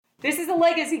This is a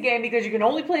legacy game because you can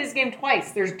only play this game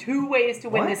twice. There's 2 ways to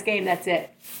win this game. That's it.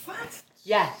 What?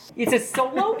 Yeah. It's a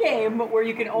solo game where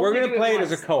you can only We're going to play it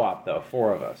once. as a co-op, though,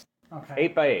 4 of us. Okay.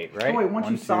 8 by 8, right? Oh, wait,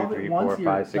 once you solve it once,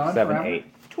 you're done forever?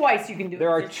 8. Twice you can do it. There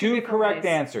are There's 2 different correct ways.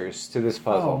 answers to this Oh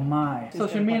puzzle. my. So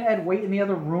should me and Ed wait in the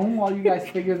other room while you guys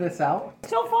figure this out?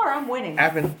 So far, I'm winning.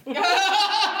 Evan.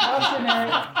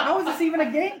 How is this even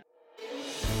a game?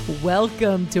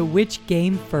 Welcome to Which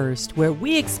Game First, where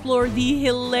we explore the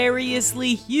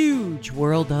hilariously huge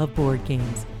world of board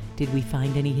games. Did we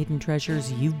find any hidden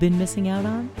treasures you've been missing out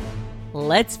on?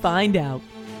 Let's find out.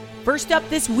 First up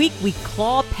this week, we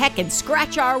claw, peck, and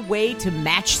scratch our way to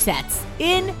match sets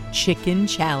in Chicken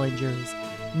Challengers.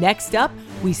 Next up,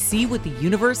 we see what the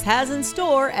universe has in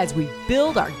store as we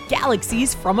build our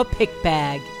galaxies from a pick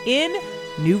bag in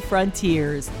New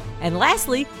Frontiers. And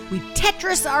lastly, we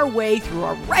Tetris our way through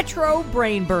a retro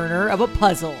brain burner of a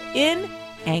puzzle in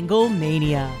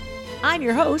Anglemania. I'm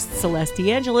your host, Celeste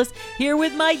Angelis, here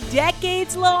with my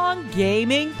decades-long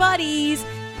gaming buddies,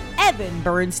 Evan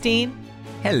Bernstein,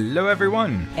 Hello,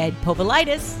 everyone. Ed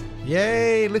Povolitis,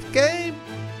 Yay, let's game.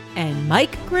 and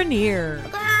Mike Grenier.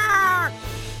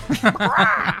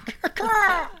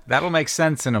 That'll make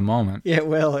sense in a moment. Yeah, it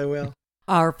will.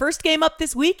 Our first game up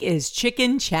this week is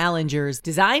Chicken Challengers,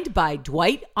 designed by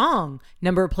Dwight Ong.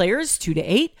 Number of players 2 to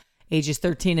 8, ages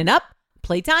 13 and up,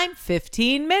 playtime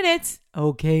 15 minutes.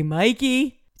 Okay,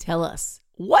 Mikey, tell us,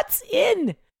 what's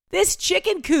in this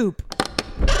chicken coop?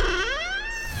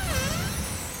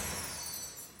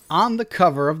 On the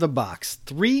cover of the box,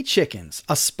 3 chickens,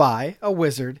 a spy, a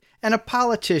wizard, and a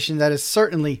politician that is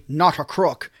certainly not a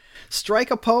crook,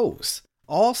 strike a pose,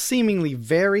 all seemingly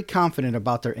very confident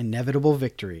about their inevitable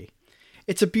victory.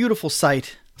 It's a beautiful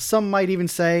sight. Some might even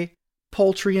say,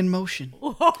 poultry in motion.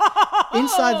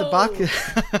 Inside the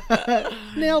box...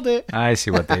 Nailed it. I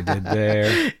see what they did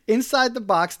there. Inside the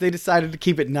box, they decided to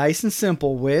keep it nice and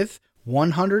simple with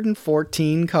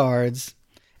 114 cards.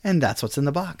 And that's what's in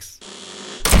the box.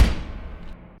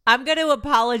 I'm going to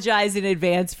apologize in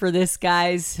advance for this,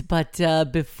 guys, but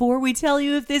before we tell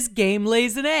you if this game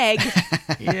lays an egg,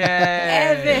 Yay!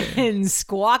 Evan,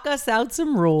 squawk us out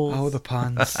some rules. Oh, the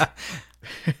puns.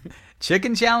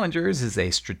 Chicken Challengers is a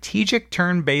strategic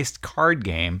turn-based card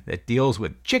game that deals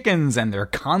with chickens and their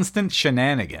constant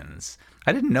shenanigans.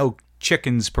 I didn't know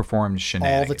chickens performed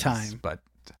shenanigans. All the time. But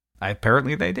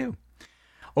apparently they do.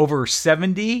 Over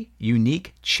 70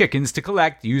 unique chickens to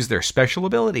collect. Use their special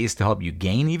abilities to help you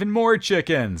gain even more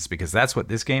chickens, because that's what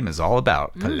this game is all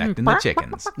about, collecting the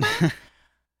chickens.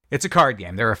 It's a card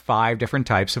game. There are 5 different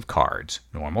types of cards.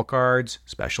 Normal cards,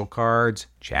 special cards,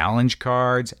 challenge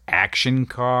cards, action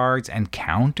cards, and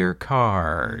counter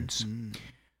cards.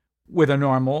 With a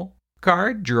normal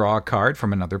card, draw a card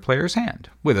from another player's hand.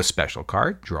 With a special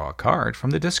card, draw a card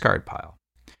from the discard pile.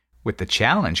 With the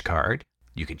challenge card,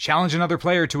 you can challenge another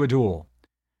player to a duel.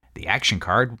 The action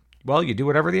card, well, you do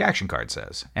whatever the action card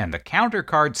says. And the counter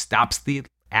card stops the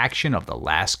action of the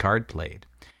last card played.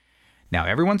 Now,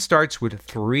 everyone starts with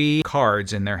 3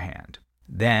 cards in their hand.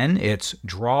 Then it's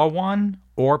draw 1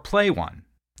 or play 1.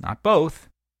 Not both.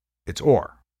 It's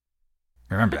or.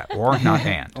 Remember that. Or, not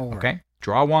and. Or. Okay?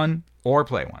 Draw 1 or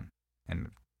play 1. And the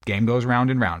game goes round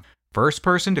and round. First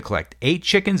person to collect 8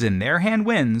 chickens in their hand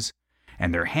wins,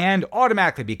 and their hand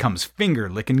automatically becomes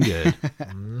finger-licking good.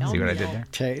 See what I did there?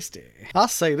 Tasty. I'll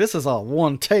say this is a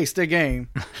one tasty game.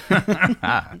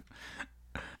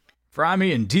 Fry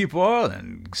me in deep oil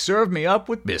and serve me up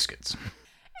with biscuits.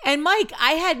 And Mike,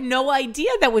 I had no idea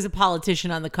that was a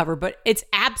politician on the cover, but it's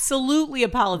absolutely a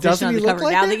politician Doesn't on he the look cover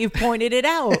like now it? that you've pointed it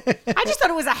out. I just thought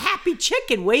it was a happy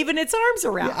chicken waving its arms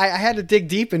around. Yeah, I had to dig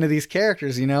deep into these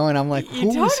characters, and I'm like,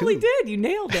 You who is totally who? did. You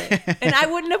nailed it. And I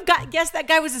wouldn't have guessed that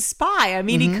guy was a spy. I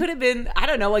mean, he could have been, I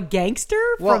don't know, a gangster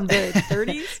from the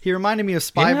 30s. He reminded me of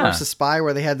Spy Yeah. versus Spy,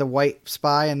 where they had the white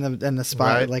spy and the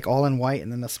spy Right. like all in white,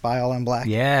 and then the spy all in black.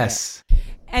 Yes.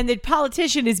 And the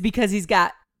politician is because he's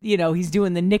got, he's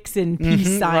doing the Nixon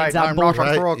peace signs Right, on I'm both. not a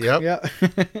Right, crook. yep.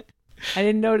 Yeah. I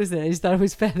didn't notice it. I just thought it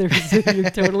was feathers.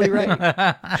 You're totally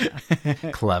right.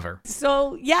 Clever.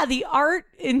 So, yeah, the art,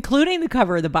 including the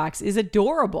cover of the box, is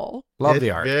adorable. Love It's the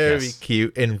art. Very yes.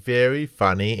 cute and very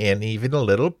funny and even a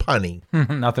little punny.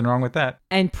 Nothing wrong with that.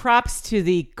 And props to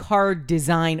the card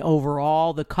design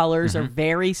overall. The colors are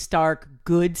very stark,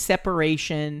 good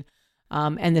separation,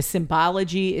 and the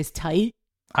symbology is tight.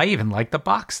 I even like the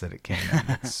box that it came in.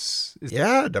 It's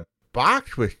Yeah, the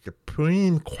box was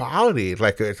supreme quality.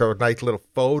 Like it's a nice little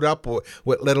fold up with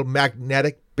little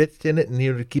magnetic bits in it and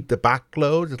to keep the box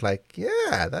closed. It's like,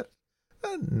 yeah, that's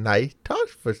a nice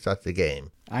touch for such a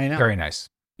game. I know. very nice.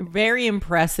 Very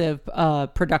impressive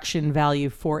production value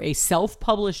for a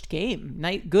self-published game.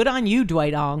 Good on you,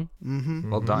 Dwight Ong.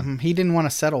 Well done. He didn't want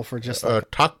to settle for just like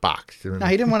Tuck box. no,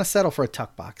 he didn't want to settle for a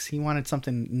tuck box. He wanted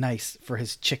something nice for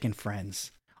his chicken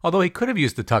friends. Although he could have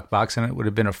used the tuck box and it would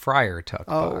have been a fryer tuck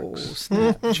Oh, box.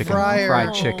 snap. Chicken, Fryer.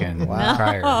 fried chicken, Wow.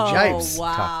 fryer. Yipes.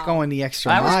 wow. Going the extra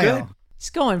That was mile. good. He's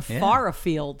going far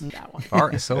afield. That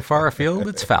one. So far afield,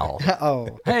 it's foul.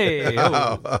 Oh. Hey,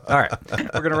 oh. All right.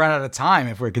 We're going to run out of time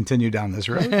if we continue down this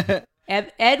road.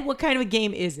 Ed, what kind of a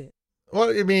game is it? Well,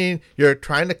 I mean, you're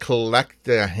trying to collect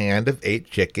a hand of 8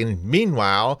 chicken.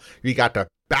 Meanwhile, you got the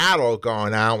battle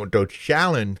going on with those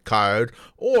challenge cards,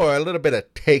 or a little bit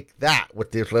of take that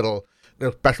with this little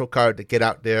special card to get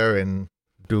out there and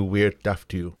do weird stuff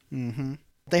to you. Mm-hmm.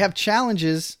 They have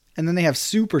challenges, and then they have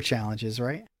super challenges,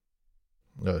 right?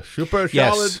 The super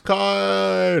Yes. challenge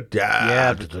card.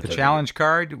 Yeah, the challenge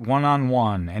card,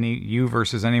 1-on-1. You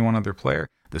versus any one other player.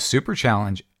 The super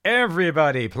challenge,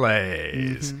 everybody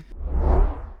plays.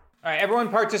 All right, everyone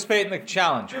participate in the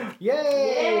challenge.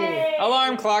 Yay!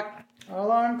 Alarm clock.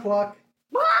 Alarm clock.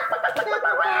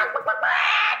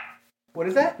 What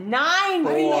is that? 9,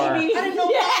 baby.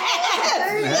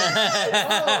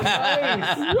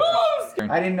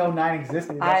 I didn't know 9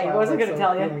 existed. I wasn't going to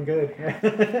tell you. Feeling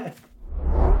good.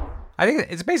 I think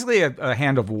it's basically a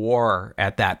hand of war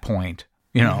at that point.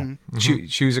 You know,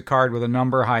 choose a card with a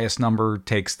number. Highest number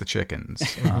takes the chickens.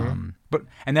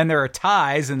 And then there are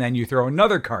ties, and then you throw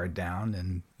another card down,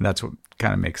 and that's what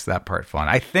kind of makes that part fun.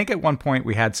 I think at one point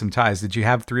we had some ties. Did you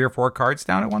have 3 or 4 cards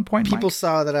down at one point, People Mike?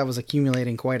 saw that I was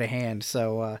accumulating quite a hand,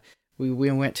 so we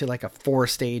went to like a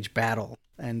 4-stage battle.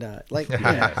 And like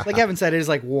Evan said, it is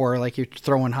like war. Like you're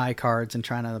throwing high cards and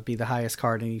trying to be the highest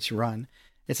card in each run.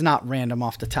 It's not random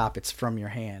off the top. It's from your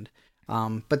hand.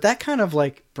 But that kind of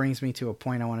like brings me to a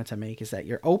point I wanted to make, is that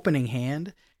your opening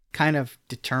hand kind of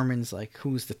determines like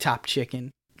who's the top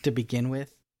chicken to begin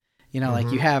with. You know,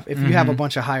 like you have a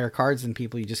bunch of higher cards than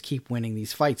people, you just keep winning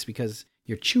these fights because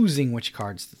you're choosing which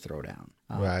cards to throw down.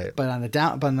 Right. But on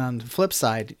the flip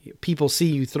side, people see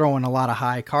you throwing a lot of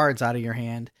high cards out of your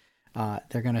hand.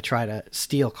 They're going to try to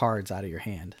steal cards out of your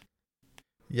hand.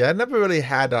 Yeah, I never really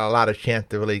had a lot of chance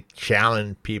to really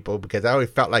challenge people because I always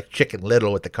felt like Chicken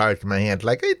Little with the cards in my hand.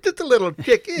 Like, hey, just a little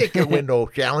chicken, it can win no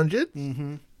challenges.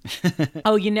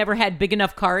 Oh, you never had big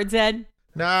enough cards, Ed?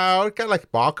 No, it's kind of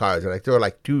like ball cards. Like, they were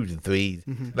like 2s and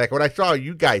 3s. Like, when I saw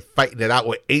you guys fighting it out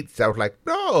with 8s, I was like,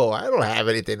 no, I don't have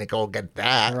anything to go against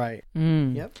that. Right.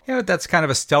 Mm. Yep. Yeah, but that's kind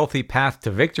of a stealthy path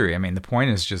to victory. I mean, the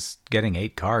point is just getting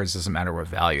 8 cards. Doesn't matter what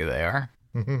value they are.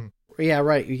 Yeah,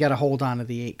 right. You got to hold on to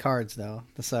the 8 cards, though.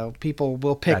 So people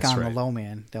will pick That's on right. the low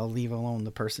man. They'll leave alone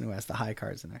the person who has the high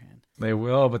cards in their hand. They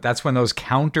will, but that's when those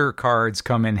counter cards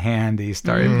come in handy.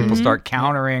 People start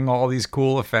countering all these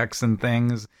cool effects and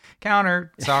things.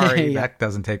 Counter, sorry, Yeah. that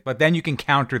doesn't take. But then you can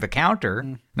counter the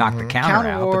counter, knock the counter Counter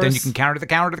out. But then you wars. can counter the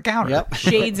counter to the counter. Yep.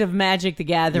 Shades of Magic the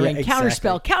Gathering. Yeah,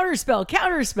 Counterspell, exactly. counterspell,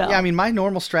 counterspell. Yeah, I mean, my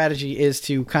normal strategy is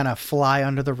to kind of fly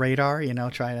under the radar, you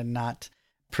know, try to not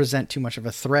present too much of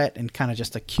a threat and kind of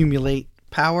just accumulate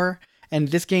power. And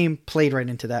this game played right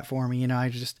into that for me. You know, I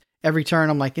just, every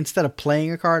turn, I'm like, instead of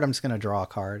playing a card, I'm just going to draw a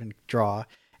card and draw.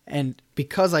 And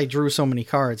because I drew so many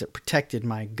cards, it protected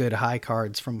my good high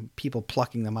cards from people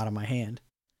plucking them out of my hand.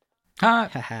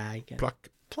 Haha, you get it.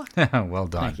 Pluck. Well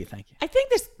done. Thank you. I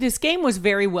think this game was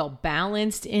very well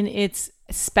balanced in its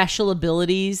special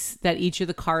abilities that each of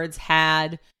the cards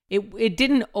had. It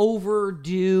didn't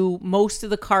overdo. Most of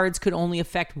the cards could only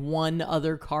affect one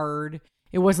other card.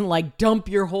 It wasn't like dump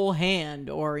your whole hand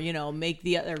or, you know, make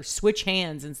the other switch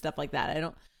hands and stuff like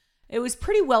that. It was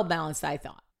pretty well balanced, I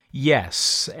thought.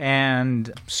 Yes,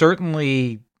 and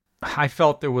certainly I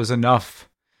felt there was enough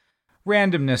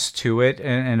randomness to it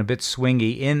and a bit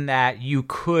swingy in that you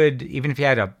could, even if you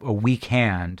had a weak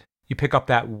hand, you pick up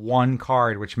that one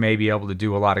card which may be able to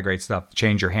do a lot of great stuff,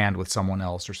 change your hand with someone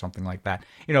else or something like that,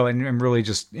 you know, and really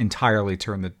just entirely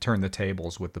turn the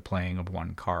tables with the playing of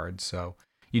one card. So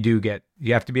you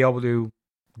have to be able to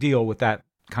deal with that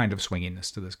kind of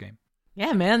swinginess to this game.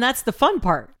 Yeah, man, that's the fun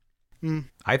part.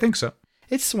 I think so.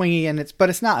 It's swingy, but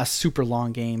it's not a super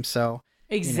long game, so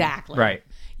Exactly. Right.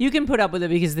 You can put up with it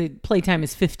because the playtime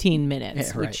is 15 minutes,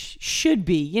 Yeah, right. which should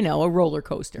be, you know, a roller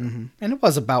coaster. and it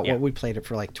was about Yeah. what we played it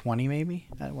for, like 20 maybe.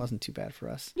 That wasn't too bad for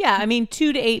us. Yeah, I mean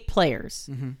 2 to 8 players.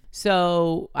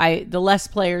 So the less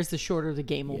players, the shorter the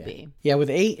game will be. Yeah, with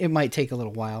 8 it might take a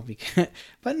little while,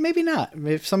 but maybe not.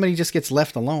 If somebody just gets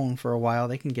left alone for a while,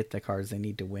 they can get the cards they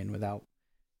need to win without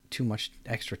too much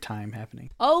extra time happening.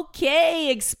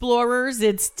 Okay, explorers,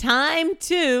 it's time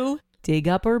to dig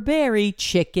up or bury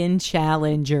chicken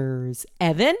challengers.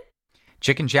 Evan?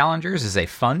 Chicken Challengers is a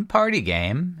fun party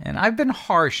game, and I've been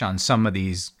harsh on some of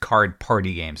these card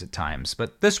party games at times,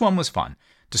 but this one was fun.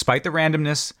 Despite the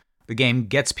randomness, the game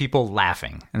gets people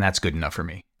laughing, and that's good enough for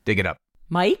me. Dig it up.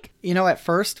 Mike? At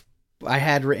first I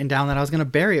had written down that I was going to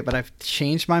bury it, but I've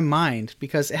changed my mind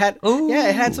because it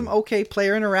had some okay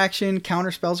player interaction. Counter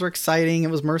spells were exciting.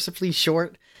 It was mercifully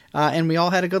short, and we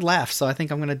all had a good laugh. So I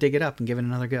think I'm going to dig it up and give it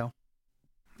another go.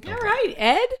 All right,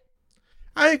 Ed?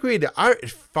 I agree. The art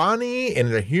is funny,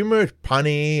 and the humor is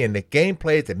punny, and the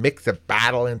gameplay is a mix of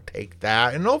battle and take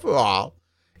that. And overall,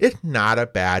 it's not a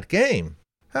bad game.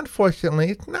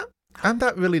 Unfortunately, I'm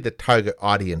not really the target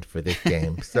audience for this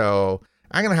game, so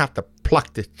I'm going to have to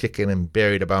pluck this chicken and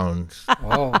bury the bones.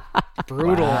 Oh,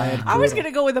 brutal, Ed. I was going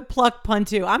to go with a pluck pun,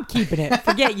 too. I'm keeping it.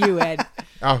 Forget you, Ed.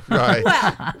 Oh, right.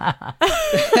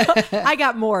 Well, I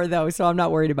got more, though, so I'm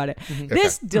not worried about it.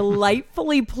 This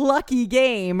delightfully plucky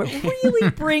game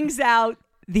really brings out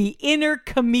the inner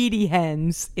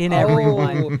comedians in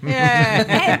everyone.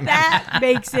 And that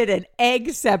makes it an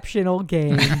exceptional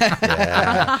game.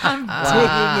 I'm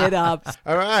digging it up.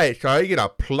 All right, so are you going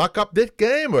to pluck up this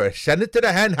game or send it to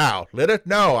the hen house? Let us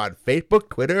know on Facebook,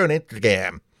 Twitter, and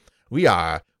Instagram. We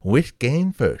are Which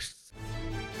Game First.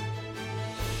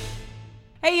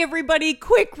 Hey everybody,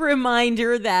 quick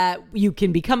reminder that you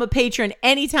can become a patron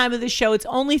any time of the show. It's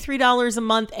only $3 a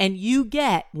month, and you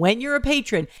get, when you're a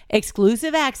patron,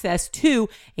 exclusive access to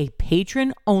a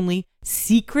patron-only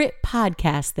secret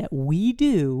podcast that we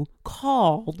do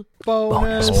called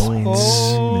Bonus Points.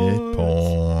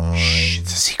 Shh,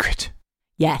 it's a secret.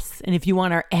 Yes, and if you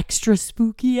want our extra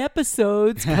spooky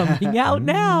episodes coming out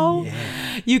now,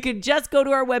 you can just go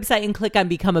to our website and click on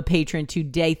Become a Patron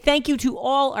today. Thank you to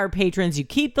all our patrons. You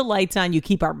keep the lights on. You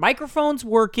keep our microphones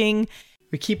working.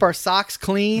 We keep our socks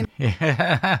clean.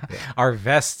 Our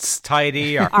vests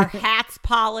tidy. Our hats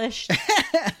polished.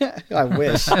 I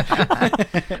wish.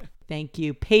 Thank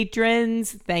you,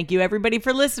 patrons. Thank you, everybody,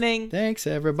 for listening. Thanks,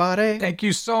 everybody. Thank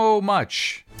you so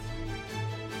much.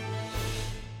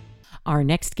 Our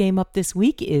next game up this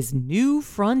week is New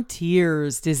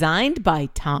Frontiers, designed by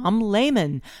Tom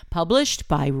Lehman, published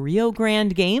by Rio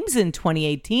Grande Games in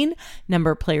 2018. Number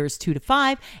of players 2 to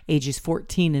 5, ages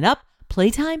 14 and up.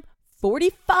 Playtime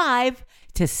 45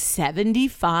 to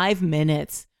 75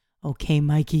 minutes. Okay,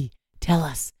 Mikey, tell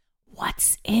us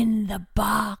what's in the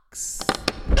box.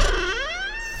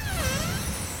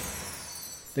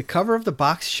 The cover of the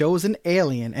box shows an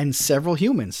alien and several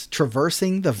humans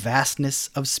traversing the vastness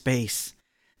of space.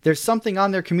 There's something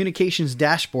on their communications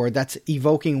dashboard that's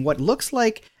evoking what looks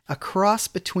like a cross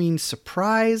between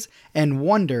surprise and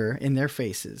wonder in their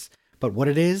faces. But what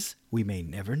it is, we may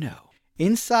never know.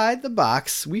 Inside the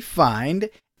box, we find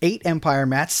 8 Empire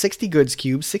mats, 60 goods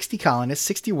cubes, 60 colonists,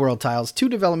 60 world tiles, 2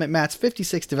 development mats,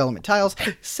 56 development tiles,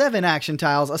 7 action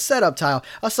tiles, a setup tile,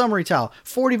 a summary tile,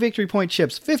 40 victory point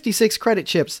chips, 56 credit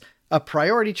chips, a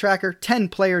priority tracker, 10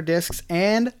 player discs,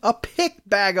 and a pick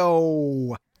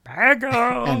bago.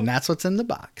 And that's what's in the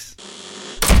box.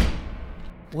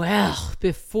 Well,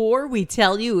 before we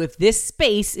tell you if this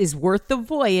space is worth the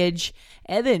voyage,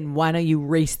 Evan, why don't you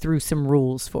race through some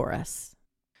rules for us?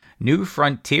 New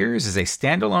Frontiers is a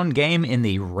standalone game in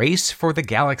the Race for the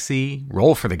Galaxy,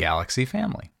 Roll for the Galaxy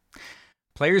family.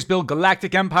 Players build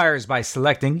galactic empires by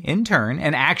selecting, in turn,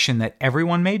 an action that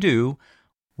everyone may do,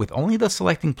 with only the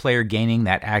selecting player gaining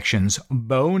that action's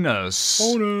bonus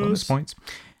points.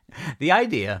 The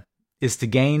idea is to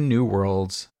gain new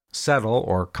worlds, settle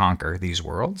or conquer these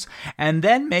worlds, and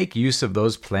then make use of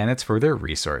those planets for their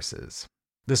resources.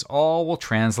 This all will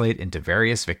translate into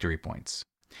various victory points.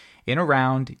 In a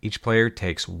round, each player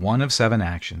takes 1 of 7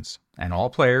 actions, and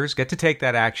all players get to take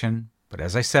that action, but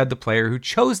as I said, the player who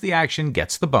chose the action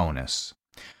gets the bonus.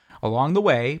 Along the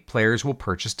way, players will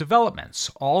purchase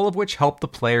developments, all of which help the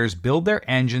players build their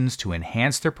engines to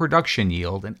enhance their production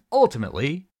yield and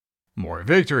ultimately, more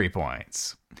victory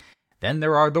points. Then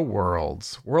there are the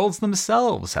worlds. Worlds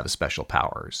themselves have special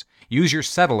powers. Use your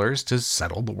settlers to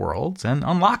settle the worlds and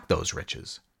unlock those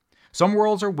riches. Some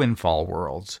worlds are windfall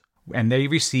worlds, and they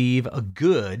receive a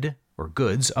good or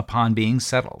goods upon being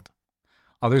settled.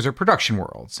 Others are production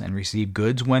worlds and receive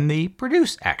goods when the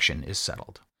produce action is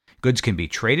settled. Goods can be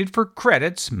traded for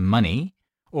credits, money,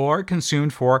 or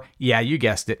consumed for, yeah, you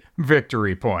guessed it,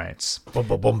 victory points. Boom,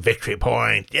 boom, boom, victory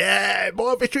point. Yeah,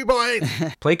 more victory points.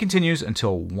 Play continues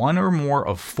until 1 or more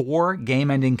of 4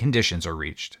 game-ending conditions are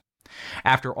reached.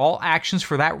 After all actions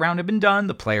for that round have been done,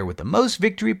 the player with the most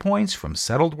victory points from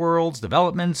settled worlds,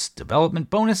 developments, development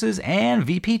bonuses, and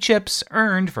VP chips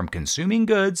earned from consuming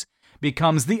goods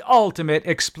becomes the ultimate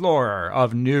explorer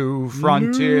of new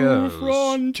frontiers.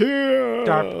 Frontier.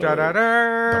 Dum,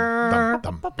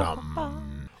 dum,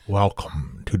 dum.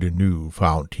 Welcome to the new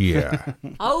frontier.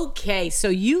 Okay, so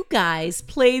you guys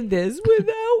played this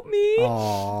without me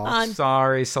on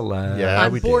Sorry, Celeste. Yeah,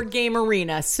 on we Board did. Game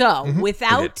Arena. So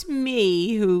without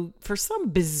me, who for some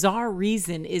bizarre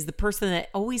reason is the person that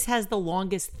always has the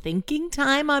longest thinking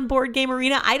time on Board Game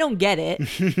Arena, I don't get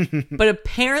it. But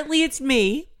apparently it's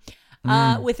me.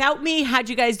 Without me, how'd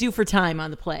you guys do for time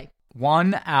on the play?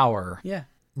 1 hour. Yeah.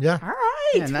 Yeah. All right.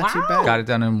 Yeah, not too bad. Got it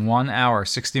done in 1 hour,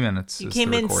 60 minutes. You is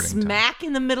came the in recording time. smack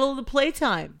in the middle of the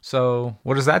playtime. So,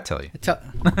 what does that tell you?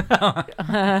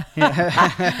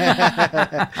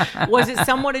 Was it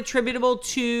somewhat attributable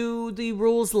to the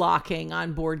rules locking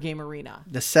on Board Game Arena?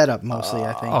 The setup mostly,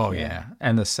 I think. Oh yeah,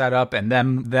 and the setup and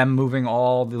them moving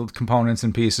all the components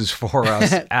and pieces for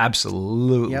us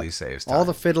absolutely Yep. saves time. All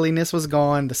the fiddliness was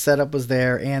gone. The setup was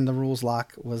there, and the rules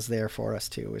lock was there for us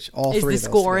too. Which all Is three the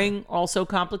of those scoring also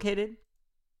complicated?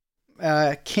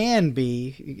 can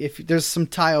be if there's some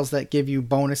tiles that give you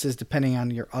bonuses depending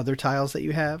on your other tiles that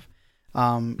you have.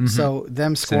 So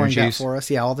them scoring that Synergies. for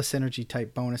us, all the synergy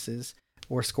type bonuses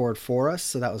were scored for us,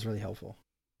 so that was really helpful.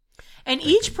 And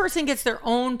each person gets their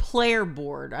own player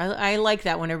board. I like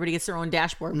that when everybody gets their own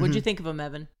dashboard. What'd you think of them,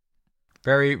 Evan?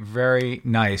 Very, very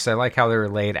nice. I like how they're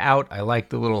laid out. I like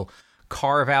the little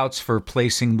carve outs for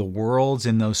placing the worlds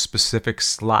in those specific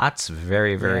slots.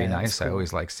 Very, very Yeah, that's nice. I cool.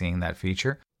 always like seeing that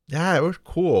feature. Yeah, it was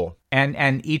cool.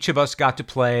 And each of us got to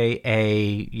play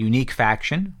a unique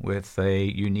faction with a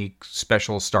unique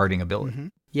special starting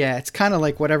ability. Yeah, it's kind of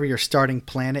like whatever your starting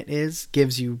planet is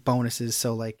gives you bonuses.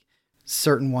 So like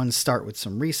certain ones start with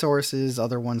some resources,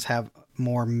 other ones have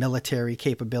more military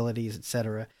capabilities,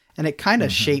 etc. And it kind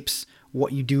of shapes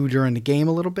what you do during the game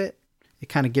a little bit. It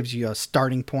kind of gives you a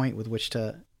starting point with which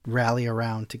to rally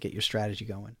around to get your strategy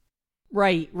going.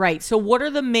 Right, right. So what are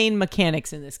the main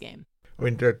mechanics in this game? I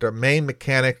mean, the main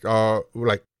mechanics are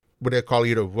like what they call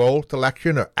either role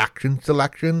selection or action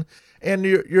selection. And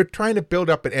you're trying to build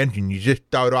up an engine. You just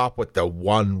start off with the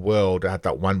one world that has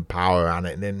that one power on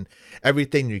it. And then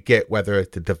everything you get, whether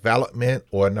it's the development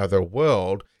or another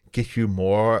world, gets you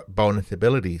more bonus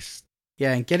abilities.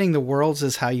 Yeah, and getting the worlds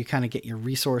is how you kind of get your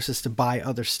resources to buy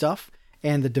other stuff.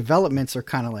 And the developments are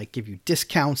kind of like give you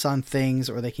discounts on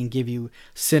things, or they can give you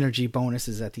synergy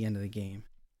bonuses at the end of the game.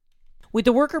 With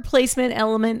the worker placement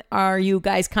element, are you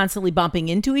guys constantly bumping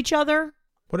into each other?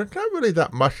 But it's not really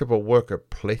that much of a worker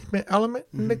placement element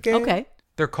in the game. Okay.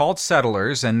 They're called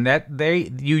settlers, and that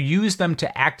you use them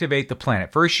to activate the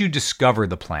planet. First, you discover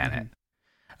the planet,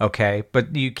 okay?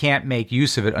 But you can't make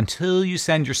use of it until you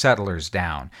send your settlers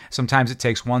down. Sometimes it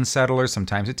takes one settler,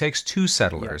 sometimes it takes two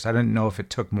settlers. I didn't know if it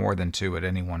took more than two at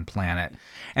any one planet.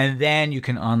 And then you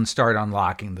can start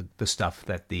unlocking the stuff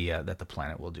that the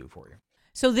planet will do for you.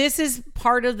 So this is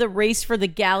part of the Race for the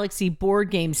Galaxy board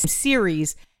game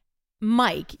series.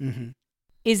 Mike,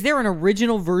 is there an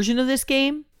original version of this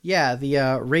game? Yeah,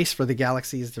 the Race for the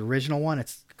Galaxy is the original one.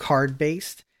 It's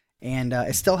card-based, and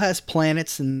it still has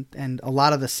planets and a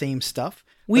lot of the same stuff.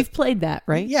 We've played that,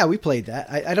 right? Yeah, we played that.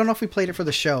 I don't know if we played it for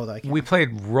the show, though. We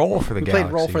played Roll for the We Galaxy.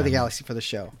 played Roll for the on- Galaxy for the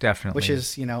show. Definitely. Which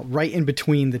is, right in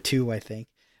between the two, I think.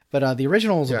 But the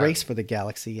original is Yeah. Race for the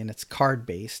Galaxy, and it's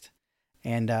card-based.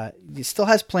 And it still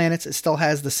has planets. It still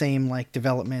has the same like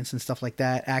developments and stuff like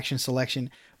that, action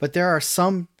selection. But there are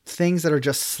some things that are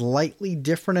just slightly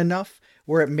different enough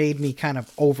where it made me kind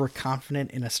of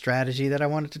overconfident in a strategy that I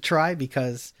wanted to try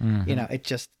because, it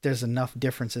just, there's enough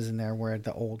differences in there where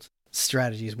the old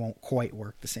strategies won't quite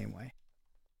work the same way.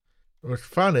 What's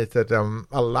fun is that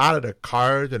a lot of the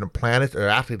cards and the planets are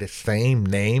actually the same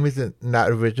name as in that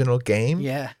original game.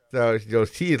 Yeah. So you'll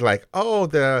see it's like, oh,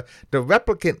 the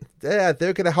replicant,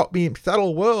 they're going to help me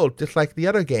settle world just like the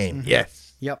other game.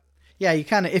 Yes. Yep. Yeah, you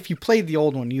kind of, if you played the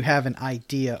old one, you have an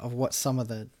idea of what some of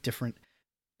the different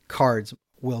cards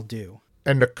will do.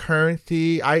 And the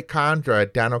currency icons are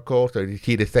identical. So you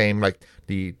see the same, like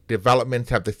the developments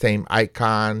have the same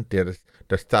icon. The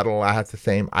settle has the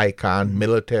same icon.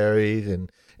 Militaries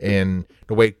and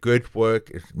the way goods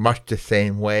work is much the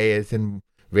same way as in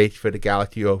Race for the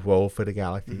Galaxy or Roll for the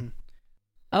Galaxy.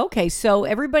 Okay, so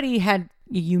everybody had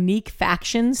unique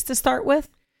factions to start with?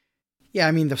 Yeah,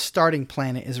 I mean, the starting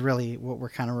planet is really what we're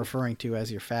kind of referring to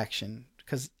as your faction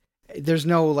because there's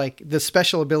no, like, the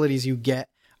special abilities you get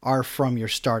are from your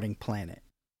starting planet.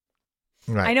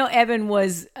 Right. I know Evan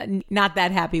was not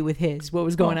that happy with his. What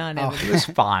was going on, Evan? It was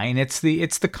fine. It's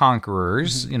the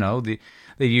conquerors. They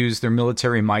use their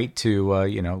military might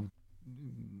to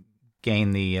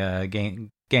gain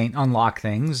unlock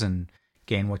things and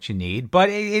gain what you need. But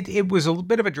it was a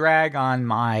bit of a drag on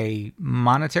my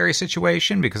monetary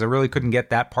situation because I really couldn't get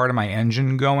that part of my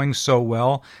engine going so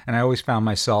well. And I always found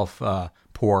myself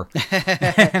poor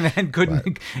and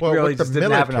couldn't really with the just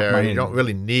didn't have enough military, money. you don't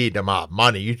really need a lot of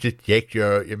money. You just take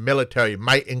your military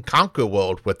might and conquer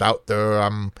world without their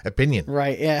opinion.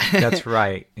 Right, yeah. That's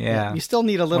right. Yeah. You still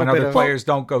need a little when bit other of... players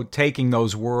don't go taking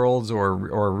those worlds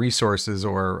or resources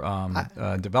or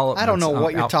development. I don't know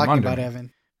what you're talking about,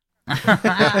 Evan.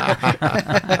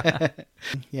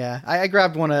 Yeah, I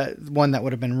grabbed one that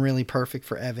would have been really perfect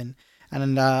for Evan.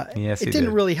 And Yes, it he didn't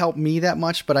did. really help me that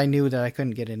much, but I knew that I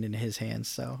couldn't get it into his hands,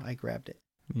 so I grabbed it.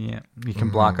 Yeah, you can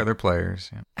block other players.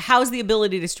 Yeah. How's the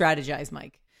ability to strategize,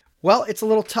 Mike? Well, it's a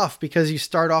little tough because you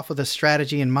start off with a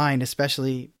strategy in mind,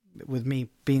 especially with me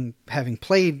having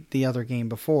played the other game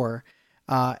before.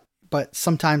 But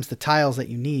sometimes the tiles that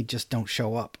you need just don't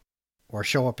show up or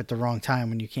show up at the wrong time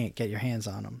when you can't get your hands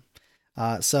on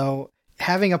them. So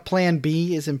having a plan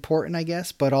B is important, I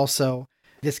guess, but also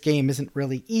this game isn't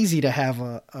really easy to have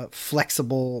a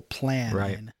flexible plan.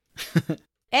 Right. in.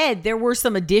 Ed, there were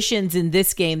some additions in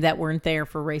this game that weren't there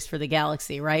for Race for the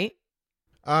Galaxy, right?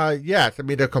 Yes. I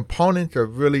mean, the components are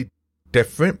really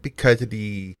different because of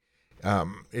the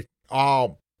it's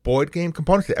all board game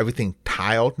components. Everything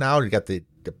tiled now. You got the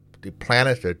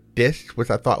planets or discs, which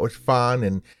I thought was fun,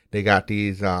 and they got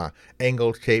these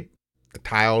angle-shaped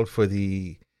tiles for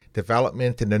the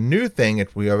development. And the new thing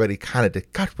is we already kind of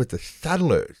discussed with the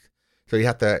settlers. So you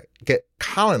have to get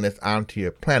colonists onto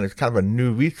your planet. It's kind of a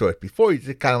new resource. Before you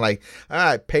just kind of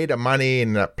like, pay the money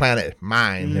and the planet is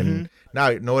mine. And now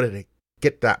in order to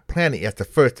get that planet, you have to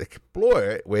first explore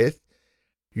it with,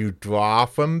 you draw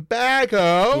from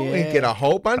Bago and get a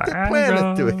whole bunch of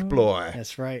planets to explore.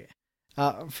 That's right.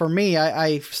 For me,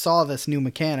 I saw this new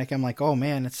mechanic. I'm like, oh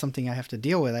man, it's something I have to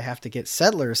deal with. I have to get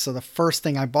settlers. So the first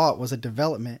thing I bought was a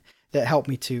development that helped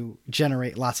me to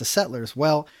generate lots of settlers.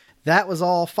 Well, that was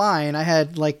all fine. I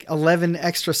had like 11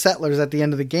 extra settlers at the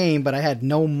end of the game, but I had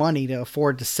no money to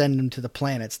afford to send them to the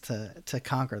planets to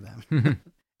conquer them.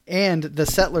 And the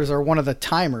settlers are one of the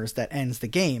timers that ends the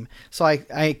game. So I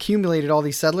accumulated all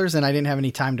these settlers and I didn't have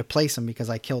any time to place them because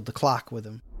I killed the clock with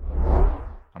them.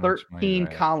 How much money 13 do I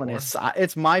have colonists.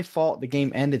 It's my fault the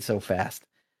game ended so fast.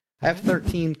 I have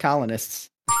 13 colonists.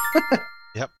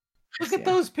 Look at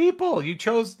those people. You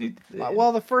chose.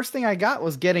 Well, the first thing I got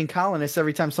was getting colonists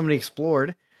every time somebody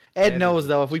explored. Ed knows,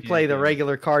 though, if we play the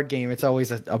regular card game, it's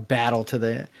always a battle to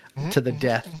the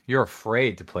death. You're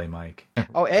afraid to play Mike.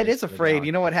 Oh, Ed is afraid.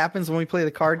 You know what happens when we play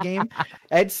the card game?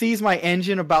 Ed sees my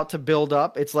engine about to build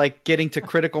up. It's like getting to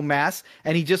critical mass,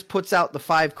 and he just puts out the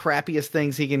 5 crappiest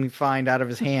things he can find out of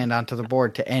his hand onto the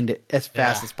board to end it as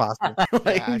fast as possible.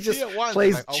 Like, he just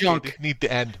plays junk. This need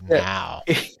to end now.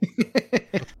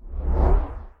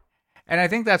 And I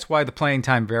think that's why the playing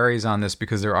time varies on this,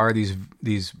 because there are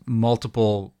these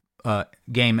multiple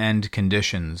game end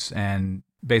conditions, and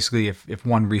basically if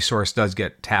one resource does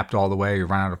get tapped all the way, you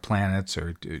run out of planets,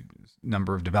 or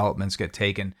number of developments get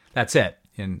taken, that's it.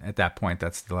 And at that point,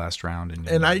 that's the last round.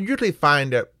 And I usually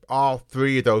find that all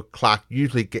 3 of those clocks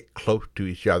usually get close to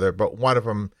each other, but one of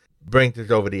them brings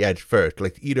us over the edge first.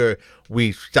 Like either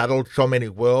we settled so many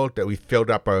worlds that we filled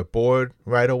up our board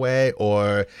right away,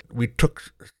 or we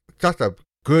took such a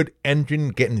good engine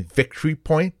getting victory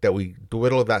point that we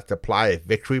dwindle that supply of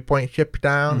victory point ships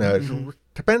down. It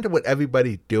depends on what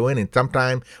everybody's doing, and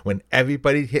sometimes when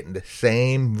everybody's hitting the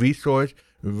same resource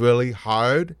really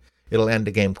hard, it'll end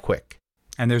the game quick.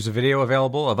 And there's a video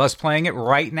available of us playing it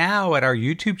right now at our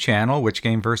YouTube channel, Which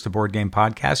Game First, a board game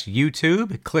podcast,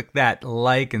 YouTube. Click that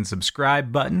like and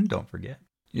subscribe button. Don't forget.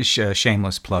 It's a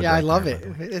shameless plug. Yeah, right I love there, it.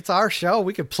 by the way. It's our show.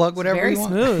 We could plug whatever Very we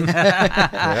want. smooth.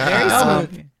 Very Oh,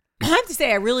 smooth. I have to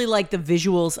say, I really like the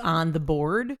visuals on the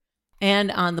board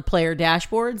and on the player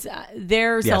dashboards.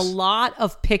 There's Yes. a lot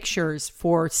of pictures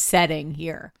for setting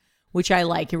here, which I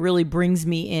like. It really brings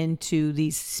me into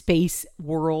these space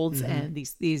worlds and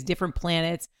these different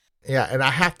planets. Yeah, and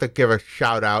I have to give a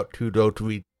shout out to those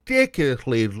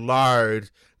ridiculously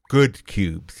large goods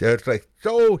cubes. It's like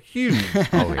so huge.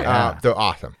 Oh, yeah. They're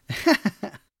awesome.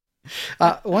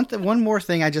 One more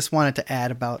thing I just wanted to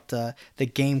add about the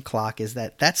game clock is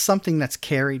that's something that's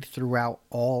carried throughout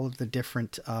all of the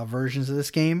different versions of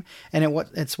this game, and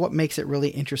it's what makes it really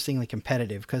interestingly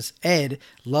competitive, because Ed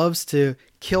loves to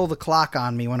kill the clock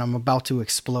on me when I'm about to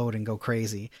explode and go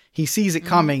crazy. He sees it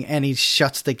coming and he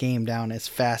shuts the game down as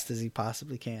fast as he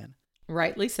possibly can.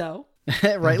 Rightly so.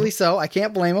 Rightly so. I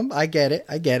can't blame him. I get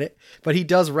it. But he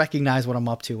does recognize what I'm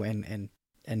up to and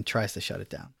tries to shut it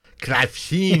down. Because I've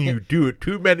seen you do it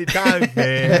too many times,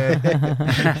 man.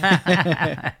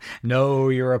 Know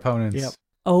your opponents. Yep.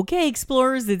 Okay,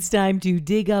 explorers, it's time to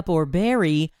dig up or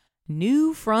bury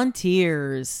New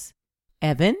Frontiers.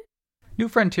 Evan? New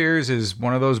Frontiers is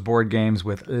one of those board games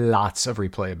with lots of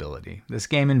replayability. This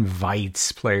game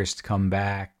invites players to come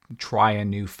back, try a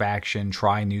new faction,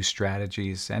 try new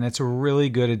strategies, and it's a really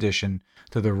good addition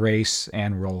to the Race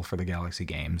and Roll for the Galaxy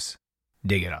games.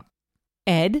 Dig it up.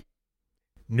 Ed?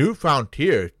 New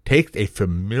Frontier takes a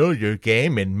familiar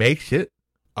game and makes it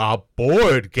a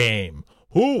board game.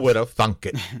 Who would have thunk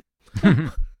it?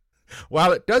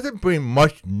 While it doesn't bring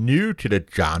much new to the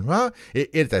genre, it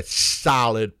is a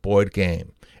solid board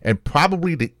game, and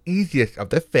probably the easiest of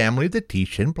the family to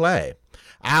teach and play.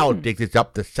 I'll dig this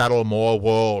up to settle more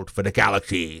world for the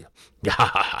galaxy.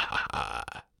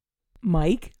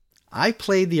 Mike? I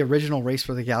played the original Race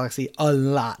for the Galaxy a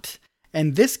lot,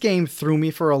 and this game threw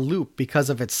me for a loop because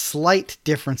of its slight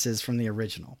differences from the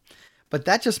original. But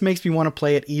that just makes me want to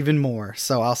play it even more,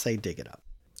 so I'll say dig it up.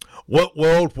 What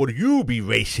world would you be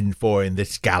racing for in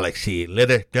this galaxy?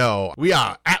 Let us know. We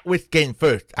are at Which Game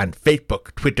First on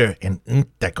Facebook, Twitter, and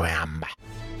Instagram.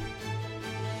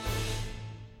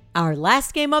 Our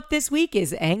last game up this week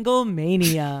is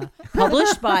Anglemania,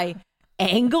 published by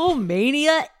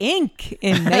Anglemania Inc.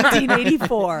 in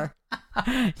 1984.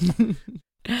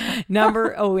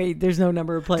 There's no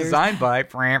number of players. Designed by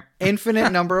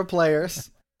Infinite number of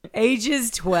players.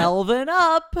 Ages 12 and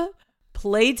up.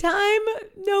 Playtime?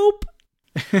 Nope.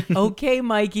 Okay,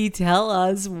 Mikey, tell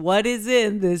us what is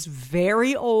in this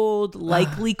very old,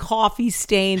 likely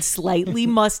coffee-stained, slightly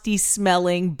musty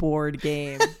smelling board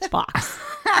game box.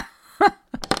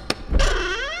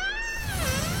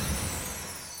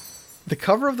 The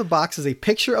cover of the box is a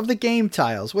picture of the game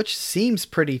tiles, which seems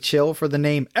pretty chill for the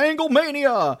name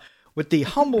Anglemania, with the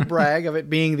humble brag of it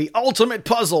being the ultimate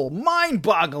puzzle,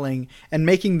 mind-boggling, and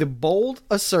making the bold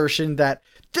assertion that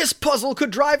this puzzle could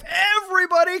drive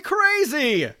everybody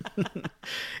crazy.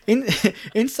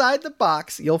 Inside the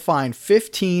box, you'll find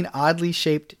 15 oddly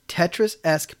shaped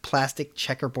Tetris-esque plastic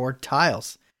checkerboard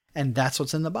tiles, and that's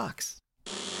what's in the box.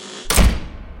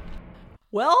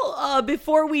 Well,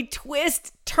 before we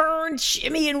twist, turn,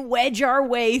 shimmy, and wedge our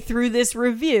way through this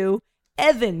review,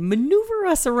 Evan, maneuver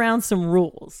us around some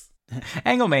rules.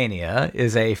 Anglemania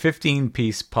is a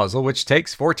 15-piece puzzle which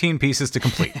takes 14 pieces to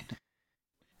complete.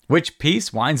 Which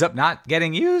piece winds up not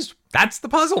getting used? That's the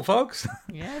puzzle, folks.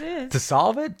 Yeah, it is. To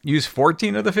solve it, use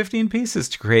 14 of the 15 pieces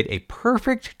to create a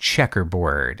perfect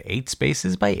checkerboard, 8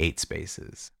 spaces by 8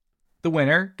 spaces. The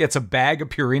winner gets a bag of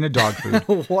Purina dog food.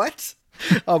 What?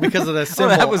 Oh, because of the symbol.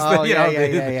 Well, that was the,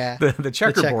 yeah. The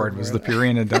checkerboard was the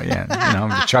Purina dog. Yeah,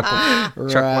 the Chuck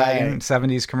Wagon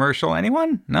 70s commercial.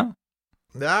 Anyone? No?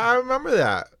 I remember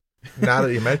that. Now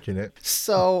that you mention it.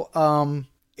 So,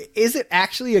 is it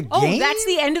actually a game? Oh, that's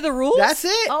the end of the rules? That's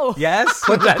it. Oh, Yes.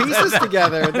 Put the pieces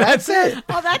together. That's it.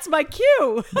 oh, that's my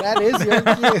cue. That is your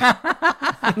cue.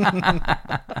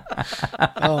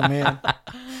 Oh, man.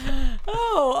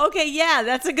 Oh, okay. Yeah,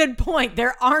 that's a good point.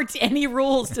 There aren't any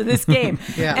rules to this game.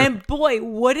 Yeah. And boy,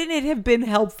 wouldn't it have been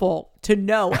helpful to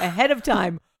know ahead of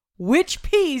time which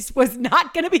piece was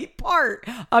not going to be part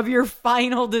of your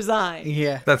final design.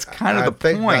 Yeah. That's kind of I the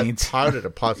think point. That's part of the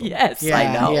puzzle. Yes, Yeah,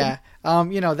 I know.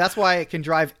 Yeah. That's why it can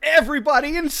drive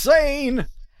everybody insane.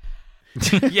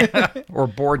 Yeah. Or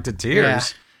bored to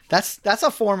tears. Yeah. That's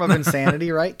a form of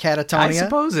insanity, right? Catatonia. I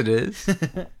suppose it is.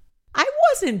 I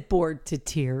wasn't bored to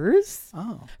tears.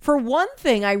 Oh. For one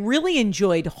thing, I really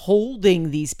enjoyed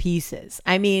holding these pieces.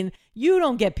 I mean, you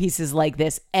don't get pieces like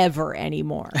this ever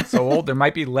anymore. So old, there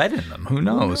might be lead in them. Who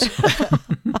knows?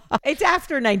 It's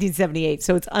after 1978,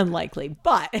 so it's unlikely.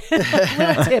 But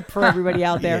little tip for everybody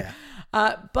out there.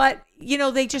 Yeah. But,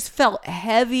 they just felt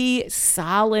heavy,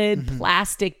 solid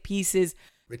plastic pieces.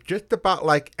 It's just about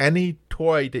like any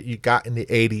toy that you got in the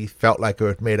 80s felt like it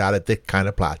was made out of this kind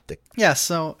of plastic. Yeah,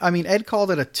 so, Ed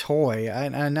called it a toy,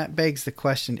 and that begs the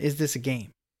question, is this a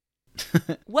game?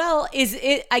 Well,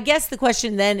 I guess the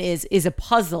question then is a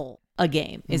puzzle a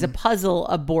game? Is a puzzle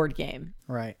a board game?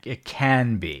 Right. It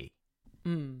can be.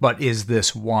 But is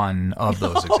this one of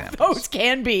those examples? Those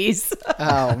can be's.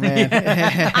 Oh, man.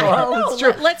 Well, it's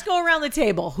true. Let's go around the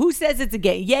table. Who says it's a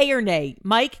game? Yay or nay?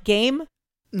 Mike, game?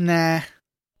 Nah.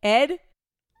 Ed?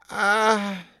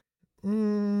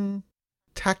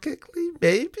 Technically,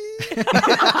 maybe.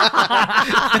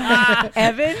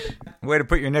 Evan? Way to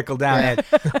put your nickel down, Ed.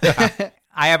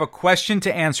 I have a question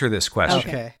to answer this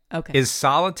question. Okay. Is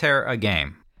solitaire a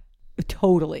game?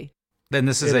 Totally. Then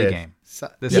this is It a is. game.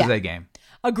 This Yeah. is a game.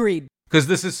 Agreed. Because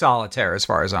this is solitaire as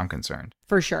far as I'm concerned.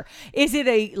 For sure. Is it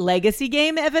a legacy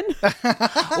game, Evan?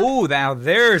 Oh, now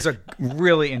there's a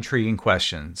really intriguing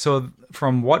question. So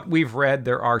from what we've read,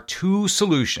 there are 2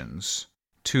 solutions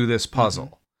to this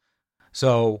puzzle.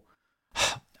 So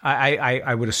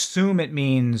I would assume it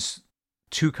means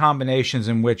 2 combinations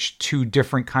in which 2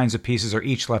 different kinds of pieces are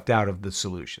each left out of the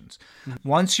solutions.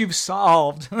 Once you've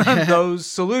solved those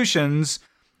solutions,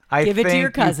 I Give it to think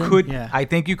your cousin. you could. Yeah. I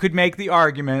think you could make the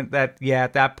argument that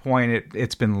at that point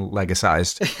it's been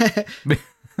legicized.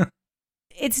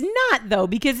 It's not, though,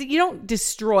 because you don't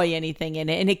destroy anything in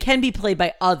it, and it can be played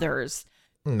by others.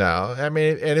 No, I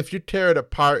mean, and if you tear it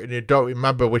apart and you don't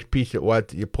remember which piece it was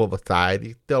that you pulled aside,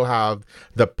 you still have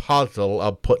the puzzle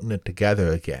of putting it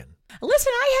together again.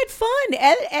 Listen, I had fun.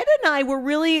 Ed and I were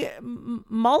really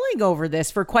mulling over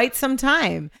this for quite some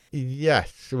time.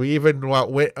 Yes, we even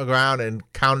went around and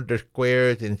counted the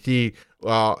squares and see,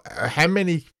 well, how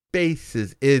many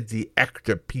spaces is the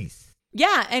extra piece?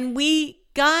 Yeah, and we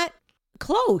got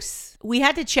close. We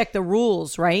had to check the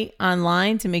rules, right,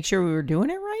 online to make sure we were doing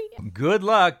it right. Good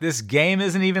luck. This game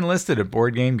isn't even listed at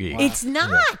Board Game Geek. It's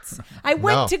not. I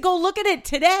went No. to go look at it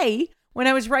today when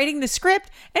I was writing the script,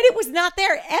 and it was not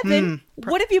there. Evan,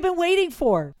 what have you been waiting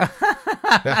for?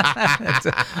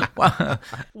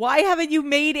 Why haven't you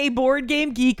made a Board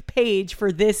Game Geek page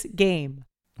for this game?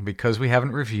 Because we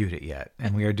haven't reviewed it yet,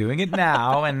 and we are doing it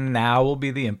now, and now will be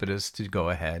the impetus to go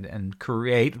ahead and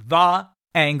create the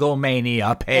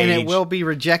Anglemania page. And it will be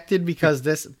rejected because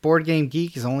this Board Game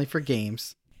Geek is only for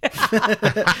games.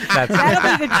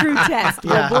 That'll be the true test.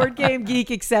 Will Yeah. Board Game Geek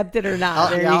accept it or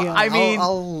not? There you go. I mean-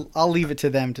 I'll leave it to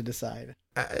them to decide.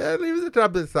 I leave it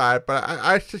up to the side, but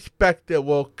I suspect that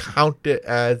we'll count it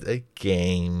as a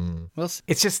game. We'll see.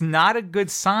 It's just not a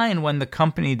good sign when the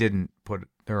company didn't put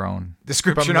their own From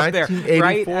description up there,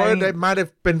 1984, right? I mean, they might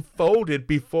have been folded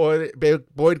before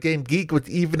Board Game Geek was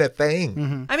even a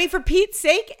thing. I mean, for Pete's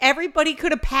sake, everybody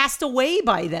could have passed away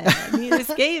by then. I mean,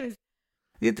 this game is...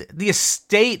 the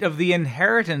estate of the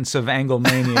inheritance of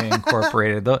Anglemania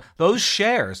Incorporated, those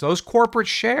shares, those corporate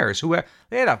shares,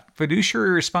 they had a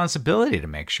fiduciary responsibility to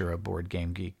make sure a Board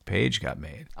Game Geek page got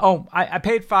made. Oh, I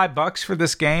paid $5 for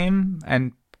this game,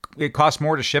 and it cost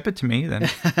more to ship it to me than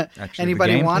actually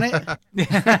Anybody the game. want it?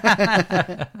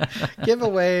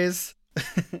 Giveaways.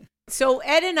 So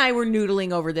Ed and I were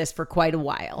noodling over this for quite a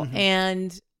while,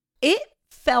 and it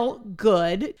felt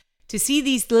good to see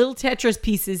these little Tetris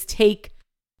pieces take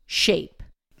shape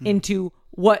into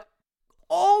what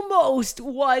almost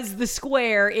was the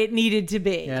square it needed to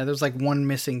be. Yeah, there's like one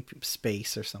missing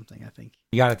space or something, I think.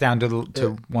 You got it down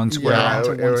to one square. Yeah,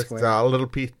 to it one was square. a little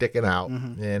piece sticking out.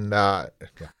 And I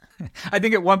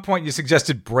think at one point you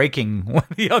suggested breaking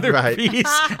the other Right.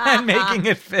 piece and making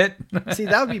it fit. See,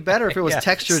 that would be better if it was Yeah,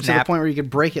 textured to the snap. point where you could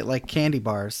break it like candy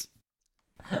bars.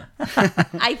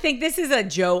 I think this is a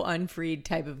Joe Unfried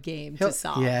type of game to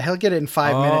solve. Yeah, he'll get it in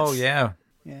 5 minutes. Oh, yeah.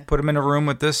 Yeah. Put him in a room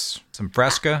with this, some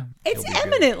Fresca. It's He'll be good.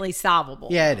 eminently solvable.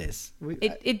 Yeah, it is.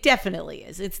 It definitely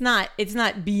is. It's not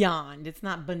beyond. It's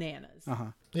not bananas.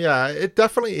 yeah, it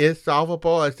definitely is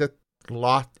solvable. I just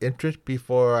lost interest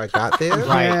before I got there.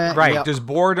 Right, Yeah, right. yep. Does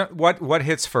boredom, what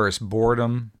hits first?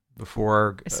 Boredom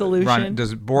before Solution.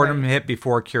 does boredom hit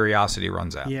before curiosity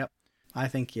runs out? Yep. I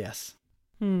think yes.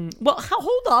 Well,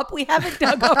 hold up. We haven't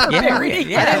dug up or buried it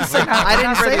yet. I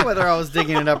didn't say whether I was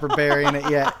digging it up or burying it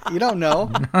yet. You don't know.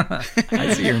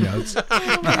 I see your notes.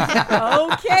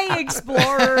 Okay,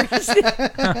 explorers.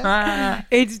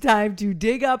 It's time to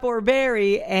dig up or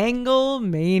bury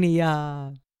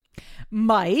Anglemania.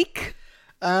 Mike.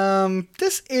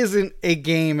 This isn't a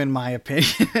game in my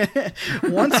opinion.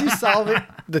 Once you solve it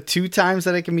the 2 times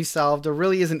that it can be solved, there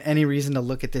really isn't any reason to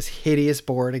look at this hideous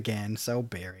board again, so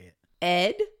bury it.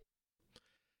 Ed.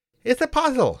 It's a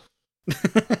puzzle.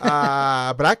 But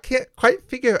I can't quite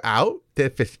figure out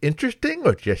if it's interesting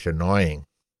or just annoying.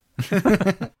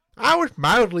 I was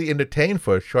mildly entertained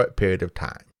for a short period of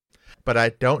time, but I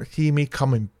don't see me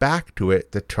coming back to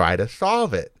it to try to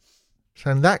solve it. So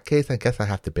in that case, I guess I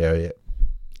have to bury it.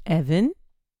 Evan.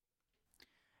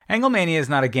 Anglemania is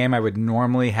not a game I would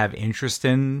normally have interest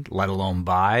in, let alone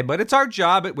buy, but it's our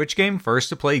job at Which Game First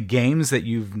to play games that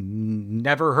you've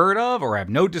never heard of or have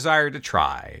no desire to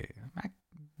try.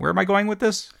 Where am I going with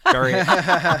this? Sorry.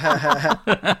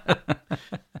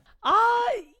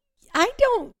 I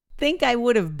don't think I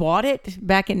would have bought it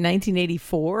back in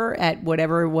 1984 at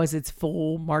whatever was its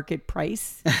full market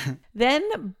price then,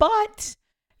 but,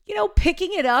 picking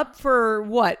it up for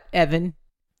what, Evan?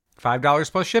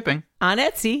 $5 plus shipping. On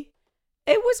Etsy,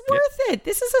 it was worth it.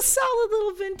 This is a solid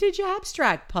little vintage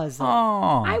abstract puzzle.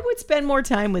 Oh. I would spend more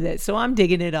time with it, so I'm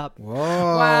digging it up. Whoa.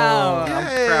 Wow.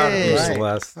 I'm proud of you, Right.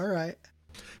 Celeste. All right.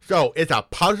 So is a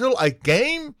puzzle a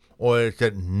game or is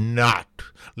it not?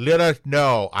 Let us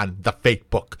know on the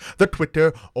Facebook, the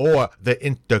Twitter, or the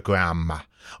Instagram.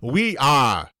 We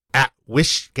are at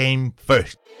Wish Game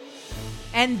First.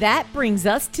 And that brings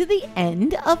us to the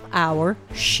end of our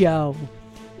show.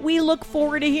 We look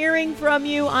forward to hearing from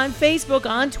you on Facebook,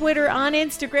 on Twitter, on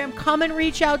Instagram. Come and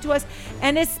reach out to us.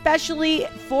 And especially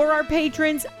for our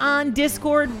patrons on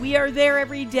Discord, we are there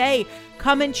every day.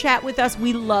 Come and chat with us.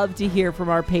 We love to hear from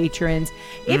our patrons.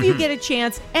 If you get a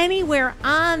chance anywhere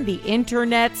on the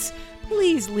internets,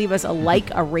 please leave us a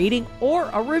like, a rating, or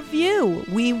a review.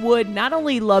 We would not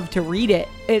only love to read it,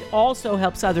 it also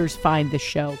helps others find the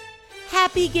show.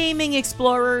 Happy gaming,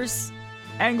 explorers!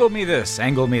 Angle me this,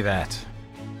 angle me that.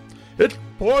 It's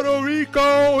Puerto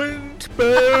Rico in space.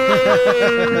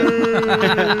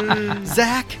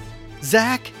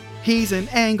 Zach, he's an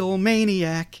angle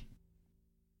maniac.